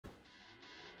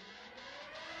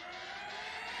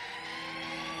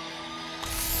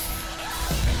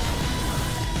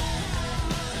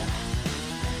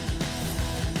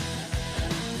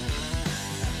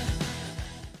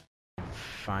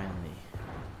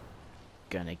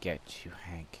gonna get you,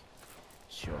 Hank.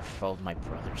 It's your fault my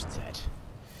brother's dead.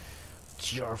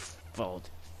 It's your fault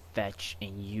Fetch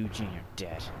and Eugene are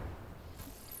dead.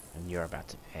 And you're about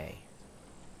to pay.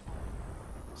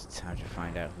 It's time to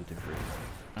find out who the real...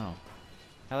 Oh.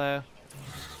 Hello.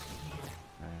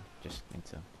 Just need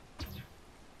to...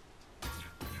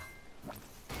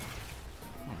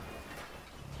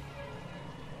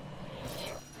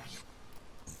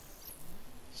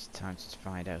 It's time to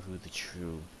find out who the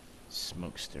true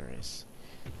smokester is.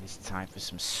 It's time for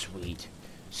some sweet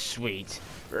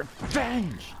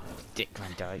revenge! Dick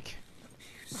Van Dyke.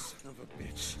 You son of a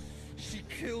bitch. She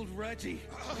killed Reggie.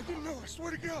 I didn't know, I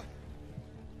swear to God.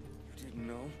 You didn't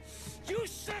know? You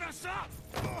set us up!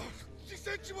 Oh, she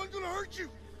said she wasn't gonna hurt you.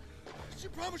 She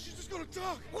promised she's just gonna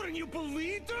talk. Wouldn't you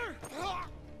believed her?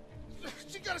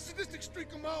 She got a sadistic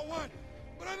streak a mile wide,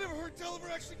 but I never heard tell of her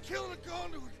actually killing a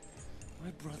conduit.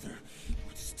 My brother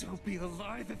would still be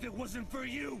alive if it wasn't for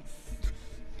you.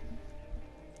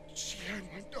 She had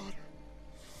my daughter.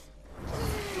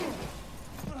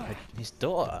 His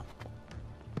daughter?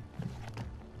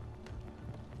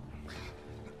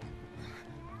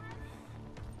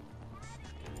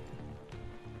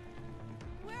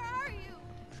 Where are you?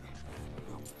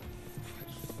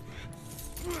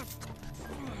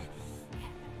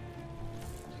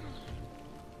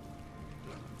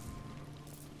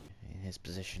 In his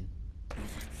position.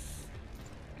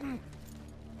 I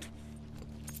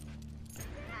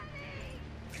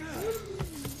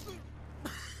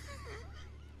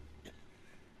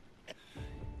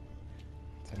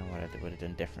don't know what I would have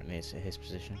done differently as his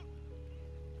position.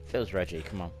 If it was Reggie,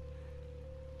 come on.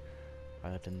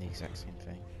 I'd have done the exact same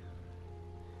thing.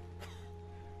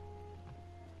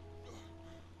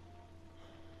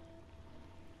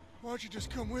 Why'd you just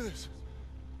come with us?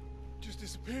 Just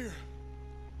disappear.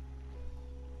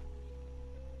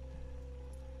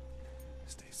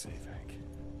 Stay safe, Hank.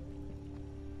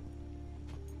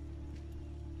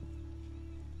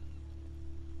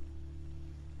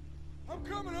 I'm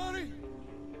coming, honey.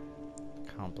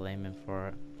 Can't blame him for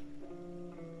it.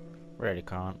 Really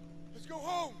can't. Let's go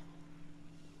home.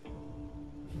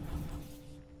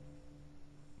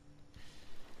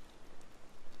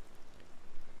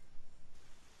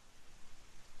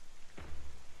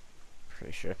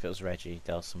 Pretty sure if it was Reggie,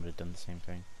 Delson would have done the same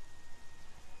thing.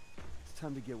 It's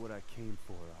time to get what I came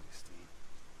for, Augustine.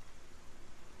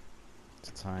 It's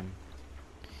time.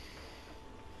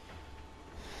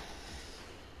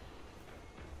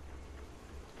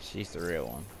 She's the real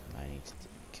one I need to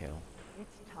kill.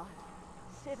 It's time.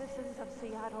 Citizens of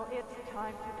Seattle, it's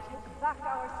time to take back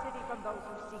our city from those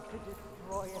who seek to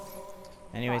destroy it.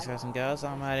 Anyways, guys and girls,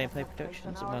 I'm Play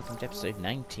Productions and welcome to episode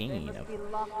 19 of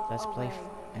Let's Play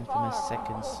Infamous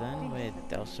Second Son with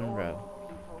Delson Rowe.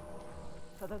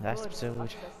 Last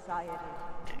episode...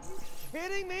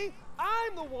 Kidding me?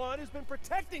 I'm the one who's been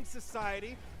protecting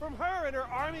society from her and her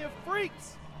army of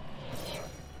freaks!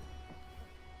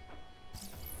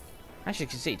 As you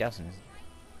can see, Delson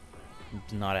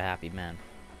is not a happy man.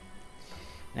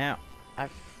 Now,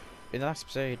 in the last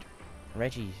episode,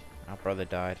 Reggie, our brother,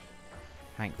 died.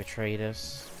 Hank betrayed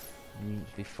us.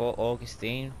 We fought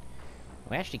Augustine.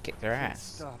 We actually kicked their ass.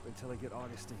 Stop until I get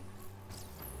Augustine.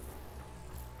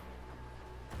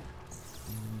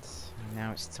 And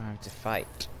now it's time to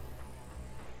fight.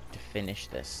 To finish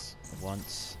this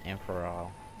once and for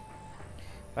all.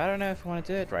 But I don't know if I want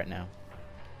to do it right now.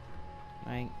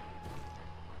 Like,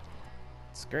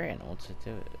 it's great and all to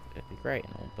do it. It'd be great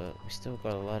and all, but we still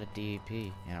got a lot of DEP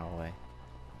in our way.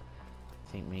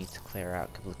 I think we need to clear out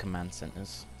a couple of command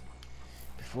centers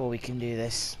before we can do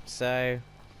this. So,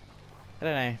 I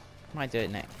don't know. Might do it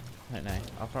next. I don't know.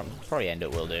 I'll probably end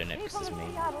up doing it because it's me.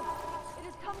 It has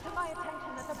come to my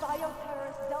attention that the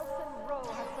bioterrorist Delson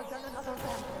Rowe has begun another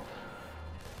rampage.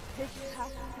 His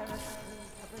past terror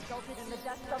schemes have resulted in the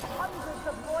deaths of hundreds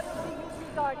of loyal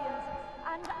DUP guardians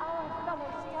and our fellow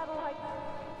Seattleites.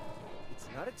 It's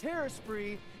not a terror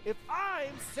spree if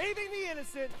I'm saving the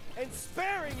innocent and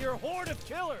sparing your horde of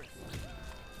killers!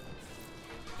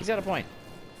 He's got a point.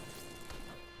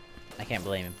 I can't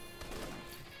blame him.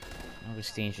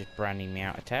 Augustine's just branding me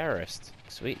out a terrorist.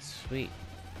 Sweet, sweet.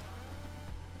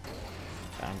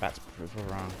 But I'm about to prove her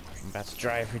wrong. I'm about to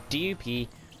drive her DUP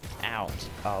out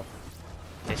of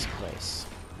this place.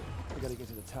 We gotta get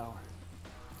to the tower.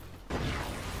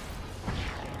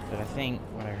 But I think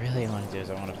what I really want to do is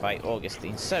I want to fight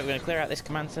Augustine. So we're going to clear out this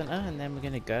command center and then we're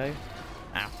going to go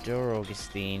after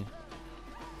Augustine.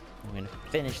 I'm going to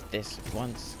finish this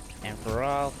once and for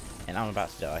all, and I'm about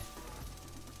to die.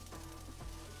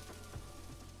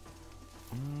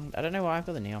 I don't know why I've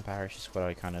got the Neon Parish squad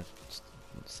I kind of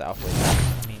set off with.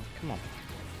 I mean, come on.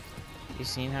 You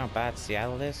seen how bad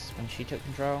Seattle is when she took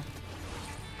control?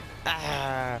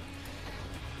 Ah!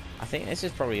 I think this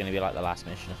is probably going to be like the last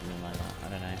mission or something like that. I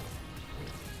don't know.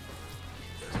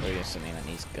 It's probably just something that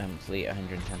needs complete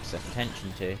 110%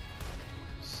 attention to.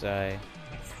 So, I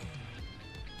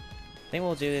think what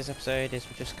we'll do this episode is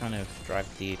we'll just kind of drive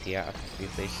the DP out of a few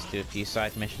places, do a few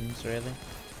side missions, really.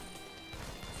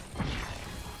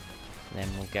 Then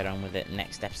we'll get on with it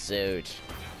next episode.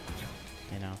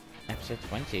 You know, episode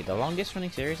 20, the longest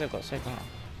running series I've got so far.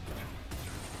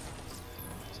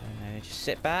 So, no, just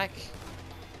sit back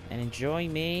and enjoy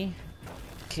me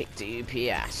kick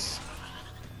DPS.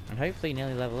 And hopefully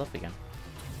nearly level up again.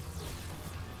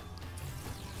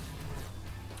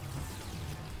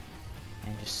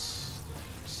 And just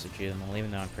subdue them all,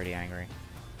 even though I'm pretty angry.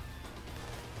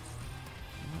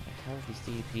 What the hell are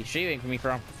these DPs shooting for me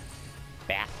from?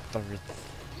 Bastard.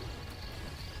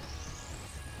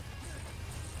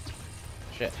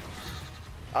 Shit.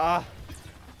 Ah!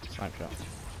 Snipe shot.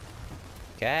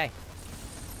 Okay.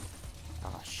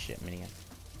 Oh shit, minigun.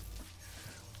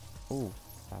 Ooh,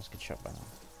 that was a good shot by now.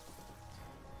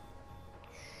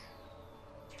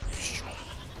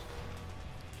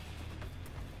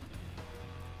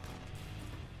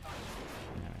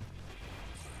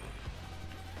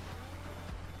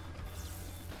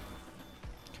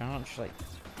 Can't just like.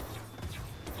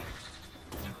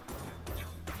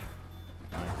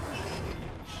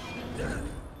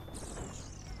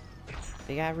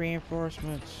 They got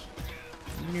reinforcements.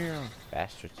 No,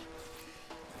 bastards.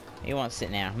 You want to sit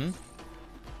now, hmm?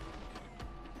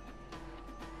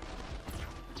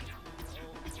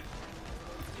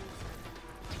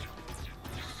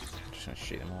 Just gonna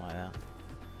shoot them all like that.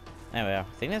 There we are.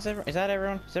 I think that's everyone. Is that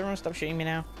everyone? Does everyone stop shooting me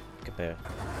now? Kapoo.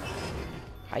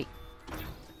 Hi.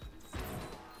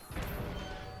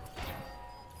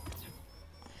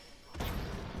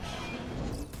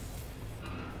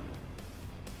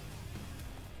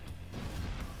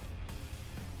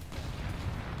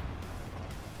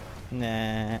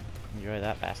 Nah. Enjoy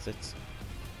that, bastards.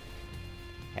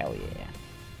 Hell yeah.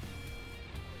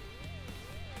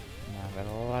 Now I've got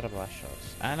a lot of blast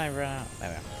shots. And I ran out. There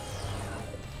we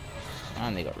are.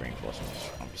 And they got reinforcements,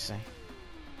 obviously.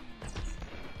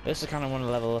 I also kind of want to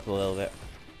level up a little bit.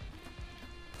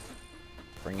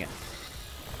 Bring it.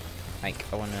 Like,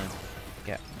 I want to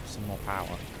get some more power.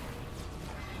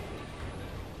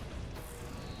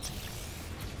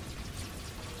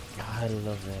 God, I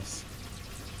love this.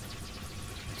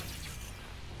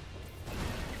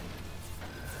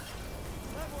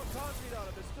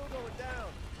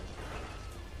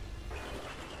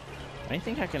 I don't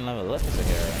think I can level up as I go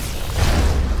around.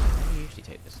 I usually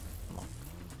take this. Come on.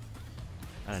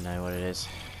 I don't know what it is.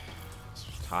 I'm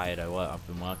just tired or what. I've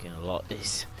been working a lot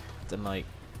this tonight.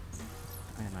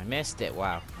 And I missed it.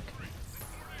 Wow.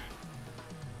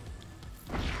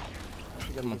 I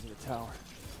gotta get to the tower.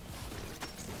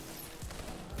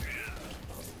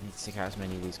 I need to take out as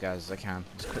many of these guys as I can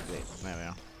as quickly. There we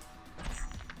are.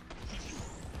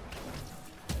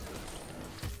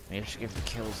 Maybe I should give the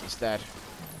kills instead.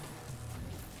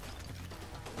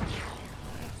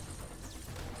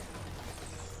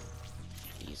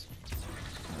 Easy.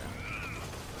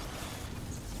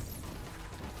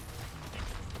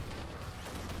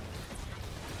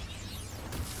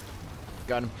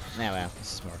 Got him. Now, well,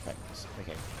 this is more effective.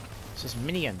 Okay. This is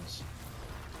minions.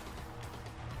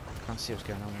 Can't see what's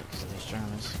going on because of these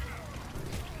jammers.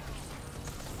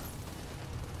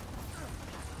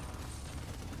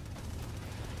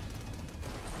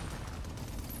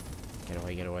 Get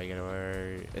away, get away, get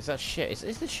away. Is that ship?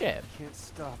 Is the ship? Can't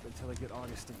stop until I get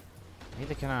Augustine.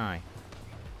 Neither can I.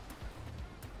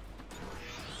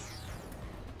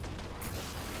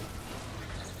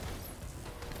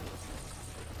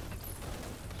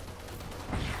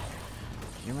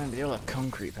 You remember they all have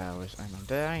concrete powers, and I'm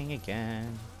dying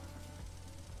again.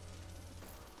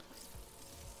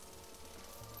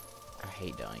 I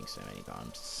hate dying so many times,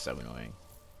 it's so annoying.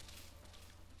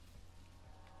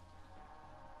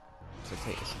 So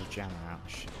take this little jammer out,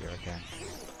 should be okay.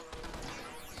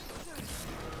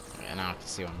 Yeah, now I can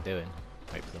see what I'm doing,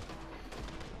 hopefully.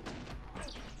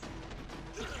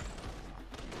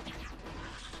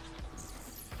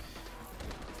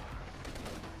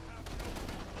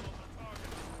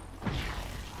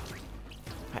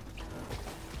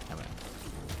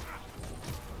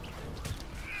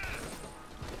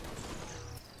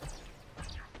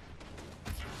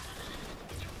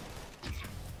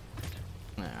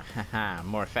 Haha, I'm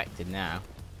more affected now.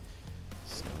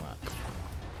 This is gonna work.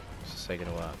 This is so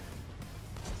gonna work.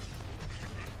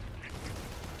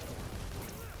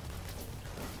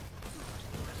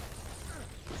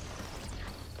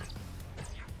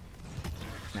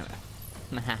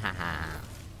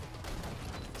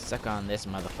 Suck on this,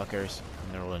 motherfuckers.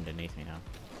 And they're all underneath me now.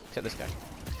 Except this guy.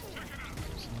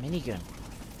 It's a minigun.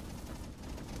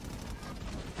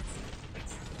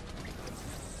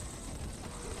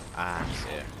 Ah, I see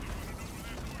it.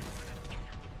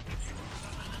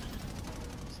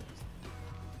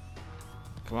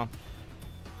 Come on.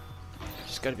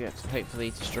 Just gotta be able to hopefully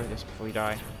destroy this before we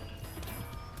die.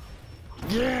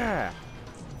 Yeah!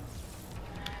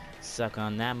 Suck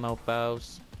on that,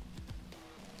 mopos.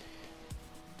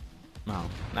 Oh,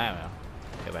 there we go.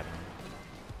 Go back.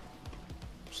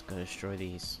 Just gotta destroy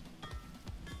these.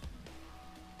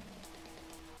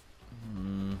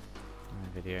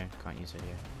 Video. Can't use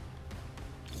video.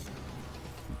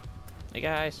 Hey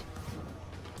guys!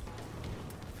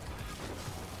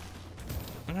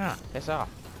 Ah, piss off.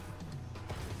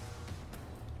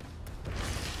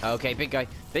 Okay, big guy,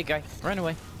 run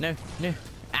away. No, no.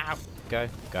 Ow! Go,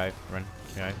 run,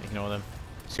 go, ignore them.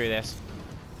 Screw this.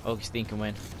 Augustine can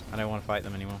win. I don't want to fight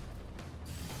them anymore.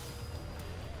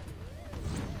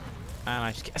 And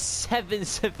I just get 7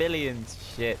 civilians.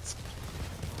 Shit.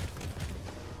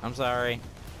 I'm sorry.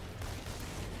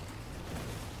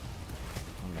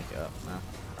 I'll make it up. No.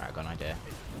 Right, I got an idea.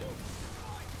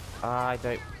 I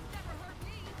don't.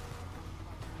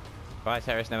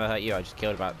 Bioterrorists never hurt you. I just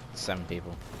killed about 7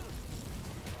 people.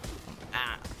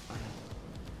 Ah.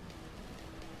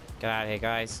 Get out of here,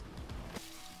 guys.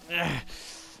 Ugh.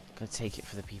 Gotta take it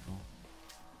for the people.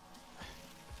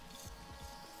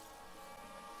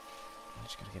 I'm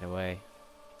just gotta get away.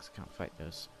 Because I can't fight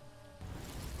those.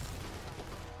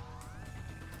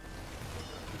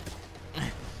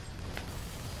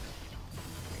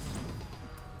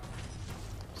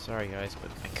 Sorry guys,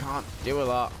 but I can't do a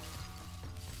lot.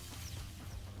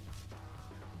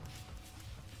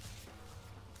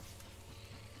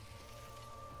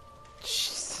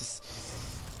 Jesus.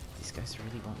 These guys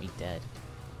really want me dead.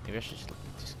 Maybe I should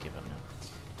just give up now.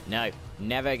 No,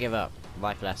 never give up.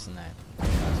 Life lesson there.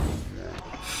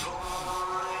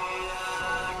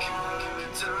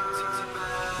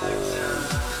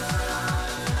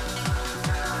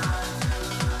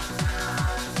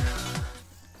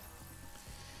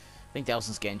 I think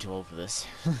Delson's getting too old for this.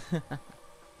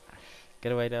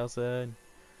 Get away, Delson.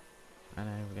 I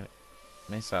know, we're gonna...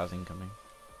 Missiles incoming.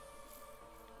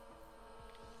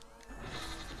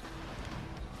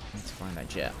 Need to find that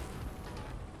jet.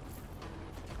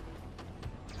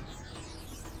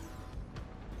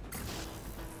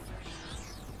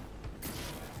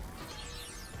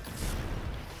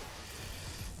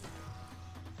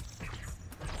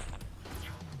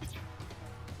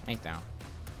 He's down.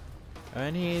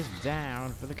 And he's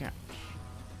down for the count.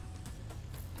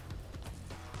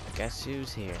 Guess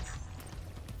who's here?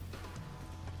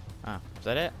 Ah, is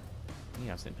that it? You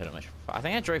guys didn't put up much. I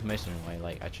think I drove most of them away,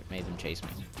 like I made them chase me.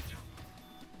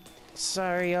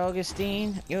 Sorry,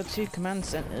 Augustine. Your 2 command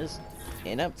centers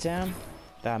in Uptown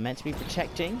that are meant to be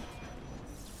protecting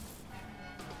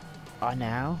are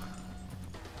now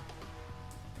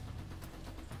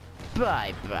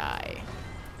bye-bye.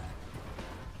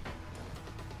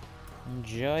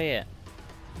 Enjoy it.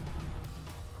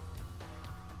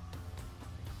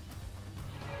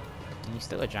 And you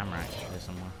still got a jammer actually there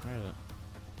somewhere. Where is it?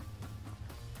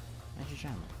 Where's your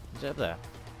jammer? Is it up there?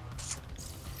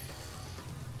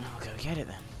 I'll go get it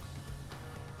then.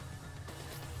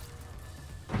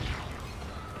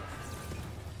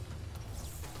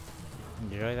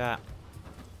 Enjoy that.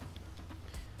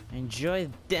 Enjoy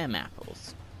them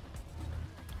apples.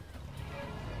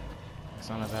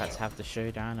 I'm about to have the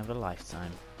showdown of a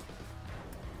lifetime.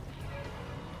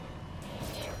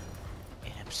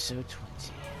 In episode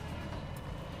 20.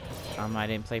 I'm My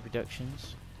Didn't Play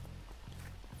Productions.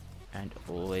 And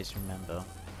always remember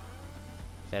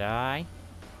that I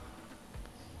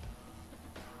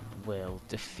will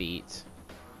defeat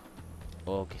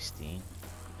Augustine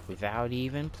without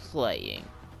even playing.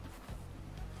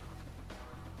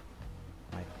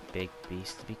 My big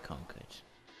beast to be conquered.